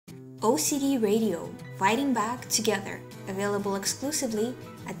OCD Radio, Fighting Back Together, available exclusively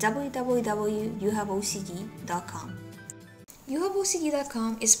at www.youhaveocd.com.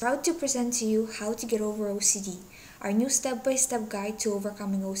 YouHaveOCD.com is proud to present to you How to Get Over OCD, our new step-by-step guide to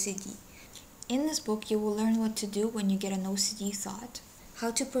overcoming OCD. In this book, you will learn what to do when you get an OCD thought, how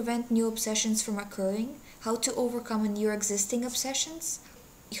to prevent new obsessions from occurring, how to overcome your existing obsessions,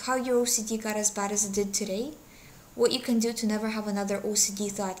 how your OCD got as bad as it did today, what you can do to never have another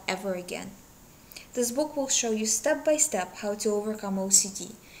OCD thought ever again. This book will show you step by step how to overcome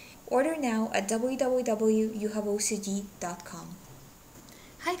OCD. Order now at www.youhaveocd.com.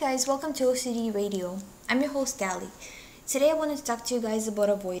 Hi guys, welcome to OCD Radio. I'm your host Dali. Today I wanted to talk to you guys about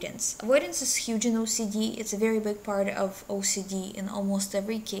avoidance. Avoidance is huge in OCD. It's a very big part of OCD in almost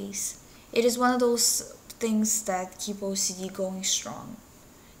every case. It is one of those things that keep OCD going strong.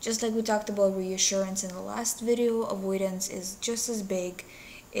 Just like we talked about reassurance in the last video, avoidance is just as big.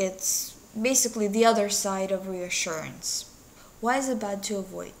 It's basically the other side of reassurance. Why is it bad to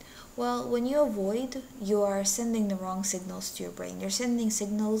avoid? Well, when you avoid, you are sending the wrong signals to your brain. You're sending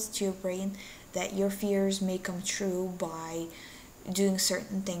signals to your brain that your fears may come true by doing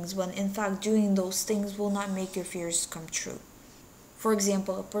certain things, when in fact doing those things will not make your fears come true. For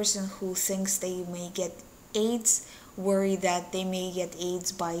example, a person who thinks they may get AIDS worry that they may get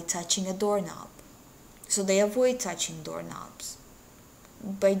AIDS by touching a doorknob. So they avoid touching doorknobs.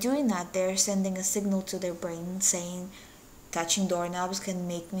 By doing that, they're sending a signal to their brain saying, touching doorknobs can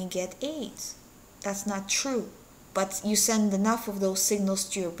make me get AIDS. That's not true. But you send enough of those signals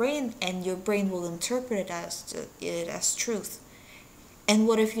to your brain and your brain will interpret it as truth. And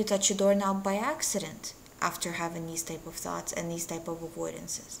what if you touch a doorknob by accident after having these type of thoughts and these type of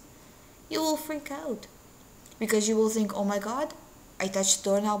avoidances? You will freak out. Because you will think, oh my god, I touched the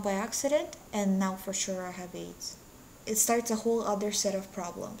doorknob by accident and now for sure I have AIDS. It starts a whole other set of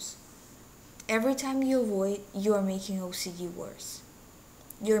problems. Every time you avoid, you are making OCD worse.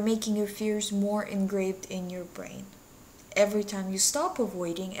 You're making your fears more engraved in your brain. Every time you stop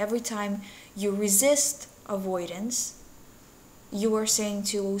avoiding, every time you resist avoidance, you are saying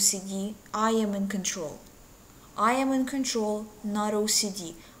to OCD, I am in control. I am in control, not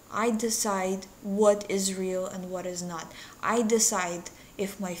OCD. I decide what is real and what is not. I decide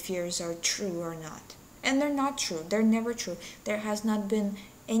if my fears are true or not. And they're not true. They're never true. There has not been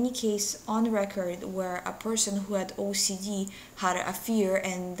any case on record where a person who had OCD had a fear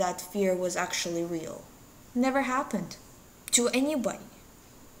and that fear was actually real. Never happened to anybody.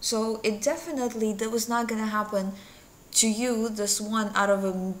 So it definitely that was not going to happen to you this one out of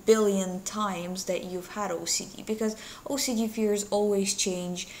a billion times that you've had OCD, because OCD fears always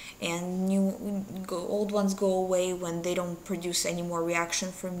change and old ones go away when they don't produce any more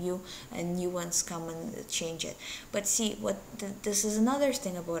reaction from you and new ones come and change it. But see, this is another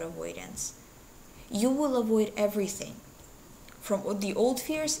thing about avoidance. You will avoid everything from the old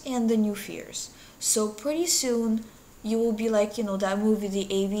fears and the new fears. So pretty soon you will be like, that movie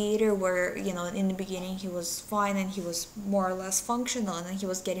The Aviator, where, in the beginning he was fine and he was more or less functional, and then he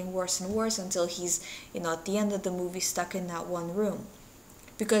was getting worse and worse until he's, at the end of the movie stuck in that one room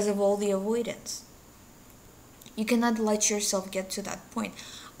because of all the avoidance. You cannot let yourself get to that point.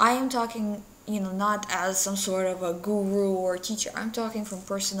 I am talking, not as some sort of a guru or teacher. I'm talking from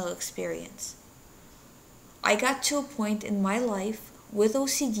personal experience. I got to a point in my life with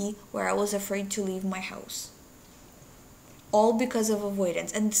OCD where I was afraid to leave my house. All because of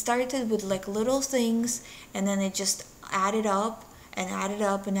avoidance. And it started with like little things, and then it just added up and added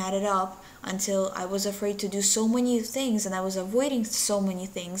up and added up until I was afraid to do so many things and I was avoiding so many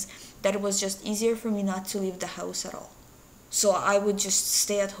things that it was just easier for me not to leave the house at all. So I would just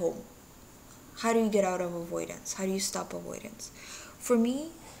stay at home. How do you get out of avoidance? How do you stop avoidance? For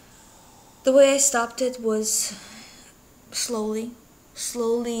me, the way I stopped it was slowly,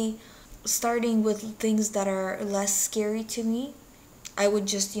 starting with things that are less scary to me. I would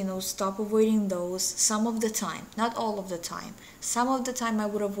just, stop avoiding those some of the time, not all of the time. Some of the time I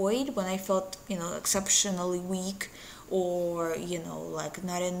would avoid when I felt, exceptionally weak or, like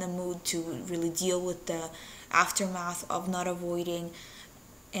not in the mood to really deal with the aftermath of not avoiding.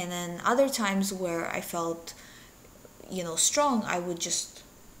 And then other times where I felt, strong, I would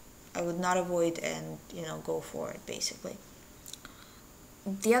not avoid and, go for it, basically.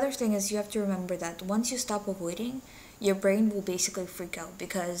 The other thing is you have to remember that once you stop avoiding, your brain will basically freak out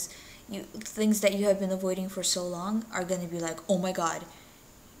because things that you have been avoiding for so long are going to be like, oh my god,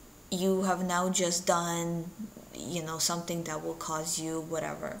 you have now just done, something that will cause you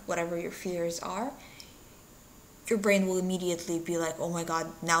whatever your fears are. Your brain will immediately be like, oh my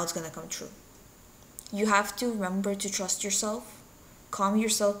god, now it's going to come true. You have to remember to trust yourself. calm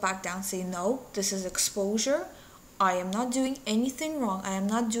yourself back down, say, no, this is exposure. I am not doing anything wrong. I am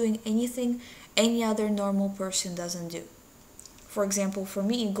not doing anything any other normal person doesn't do. For example, for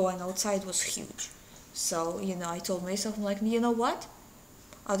me, going outside was huge. So, I told myself, I'm like, you know what?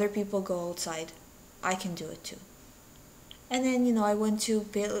 Other people go outside. I can do it too. And then, I went to,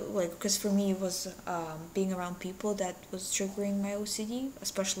 because for me it was being around people that was triggering my OCD,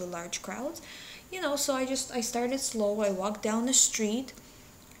 especially large crowds. So I started slow. I walked down the street.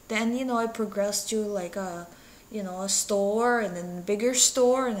 Then, I progressed to like a store, and then a bigger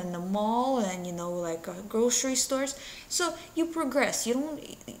store, and then the mall, and then, like grocery stores. So you progress.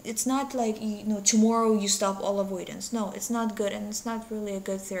 It's not like, tomorrow you stop all avoidance. No, it's not good, and it's not really a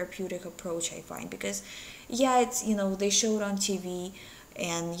good therapeutic approach, I find, because yeah, it's, they show it on TV,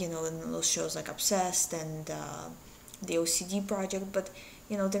 and, in those shows like Obsessed and the OCD project, but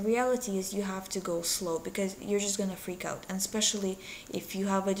the reality is you have to go slow, because you're just gonna freak out. And especially if you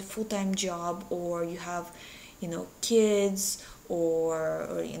have a full-time job, or you have kids, or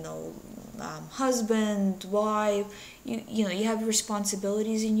husband, wife, you have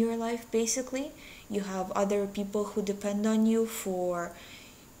responsibilities in your life. Basically, you have other people who depend on you for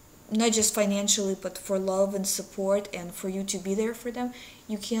not just financially, but for love and support, and for you to be there for them.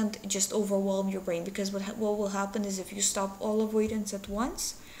 You can't just overwhelm your brain, because what will happen is, if you stop all avoidance at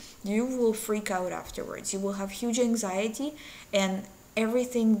once, you will freak out afterwards. You will have huge anxiety, and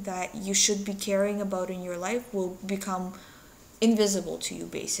everything that you should be caring about in your life will become invisible to you.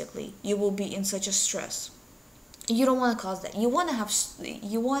 Basically, you will be in such a stress. You don't want to cause that. You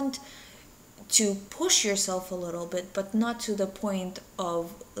want to push yourself a little bit, but not to the point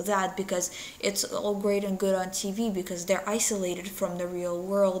of that, because it's all great and good on TV, because they're isolated from the real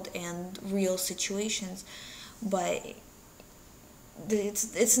world and real situations. But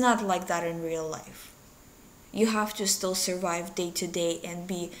it's not like that in real life. You have to still survive day to day and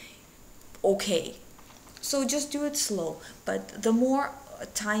be okay. So just do it slow. But the more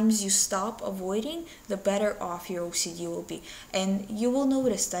times you stop avoiding, the better off your OCD will be. And you will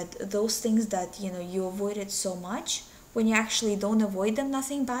notice that those things that you avoided so much, when you actually don't avoid them,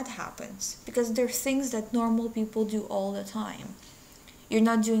 nothing bad happens, because they're things that normal people do all the time. You're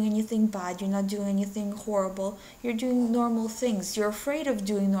not doing anything bad, you're not doing anything horrible, you're doing normal things. You're afraid of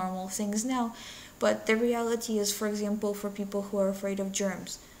doing normal things now, but the reality is, for example, for people who are afraid of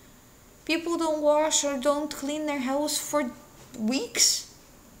germs, people don't wash or don't clean their house for weeks,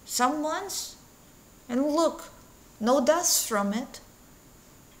 some months, and look, no deaths from it.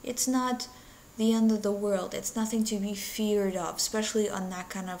 It's not the end of the world. It's nothing to be feared of, especially on that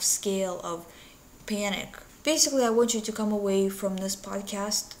kind of scale of panic. Basically, I want you to come away from this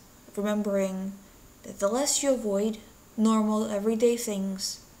podcast remembering that the less you avoid normal, everyday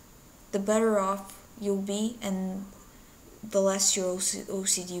things, the better off you'll be, and the less your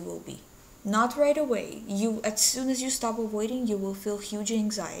OCD will be. Not right away. As soon as you stop avoiding, you will feel huge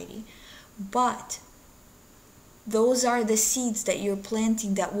anxiety. But those are the seeds that you're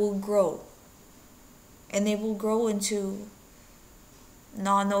planting that will grow. And they will grow into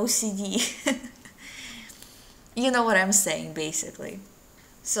non-OCD. You know what I'm saying, basically.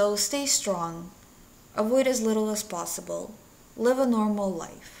 So stay strong. Avoid as little as possible. Live a normal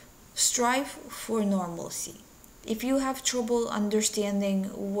life. Strive for normalcy. If you have trouble understanding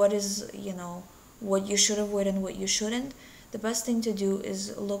what is, what you should avoid and what you shouldn't, the best thing to do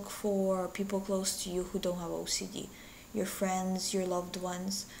is look for people close to you who don't have OCD. Your friends, your loved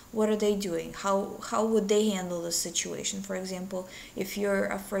ones. What are they doing? How would they handle the situation? For example, if you're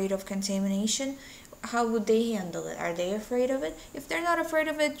afraid of contamination, how would they handle it? Are they afraid of it? If they're not afraid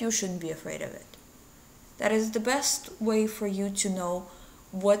of it, you shouldn't be afraid of it. That is the best way for you to know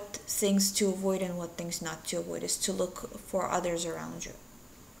what things to avoid and what things not to avoid, is to look for others around you.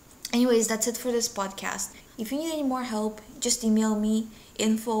 Anyways, that's it for this podcast. If you need any more help, just email me,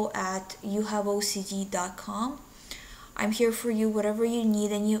 info@youhaveocd.com. I'm here for you. Whatever you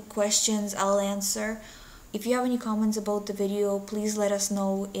need, any questions, I'll answer. If you have any comments about the video, please let us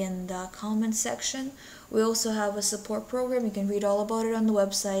know in the comment section. We also have a support program. You can read all about it on the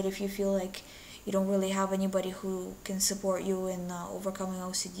website. If you feel like you don't really have anybody who can support you in overcoming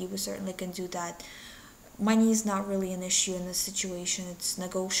OCD, we certainly can do that. Money is not really an issue in this situation. It's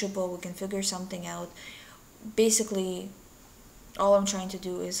negotiable. We can figure something out. Basically, all I'm trying to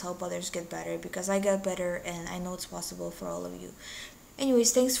do is help others get better, because I got better and I know it's possible for all of you.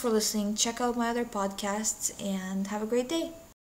 Anyways, thanks for listening. Check out my other podcasts and have a great day.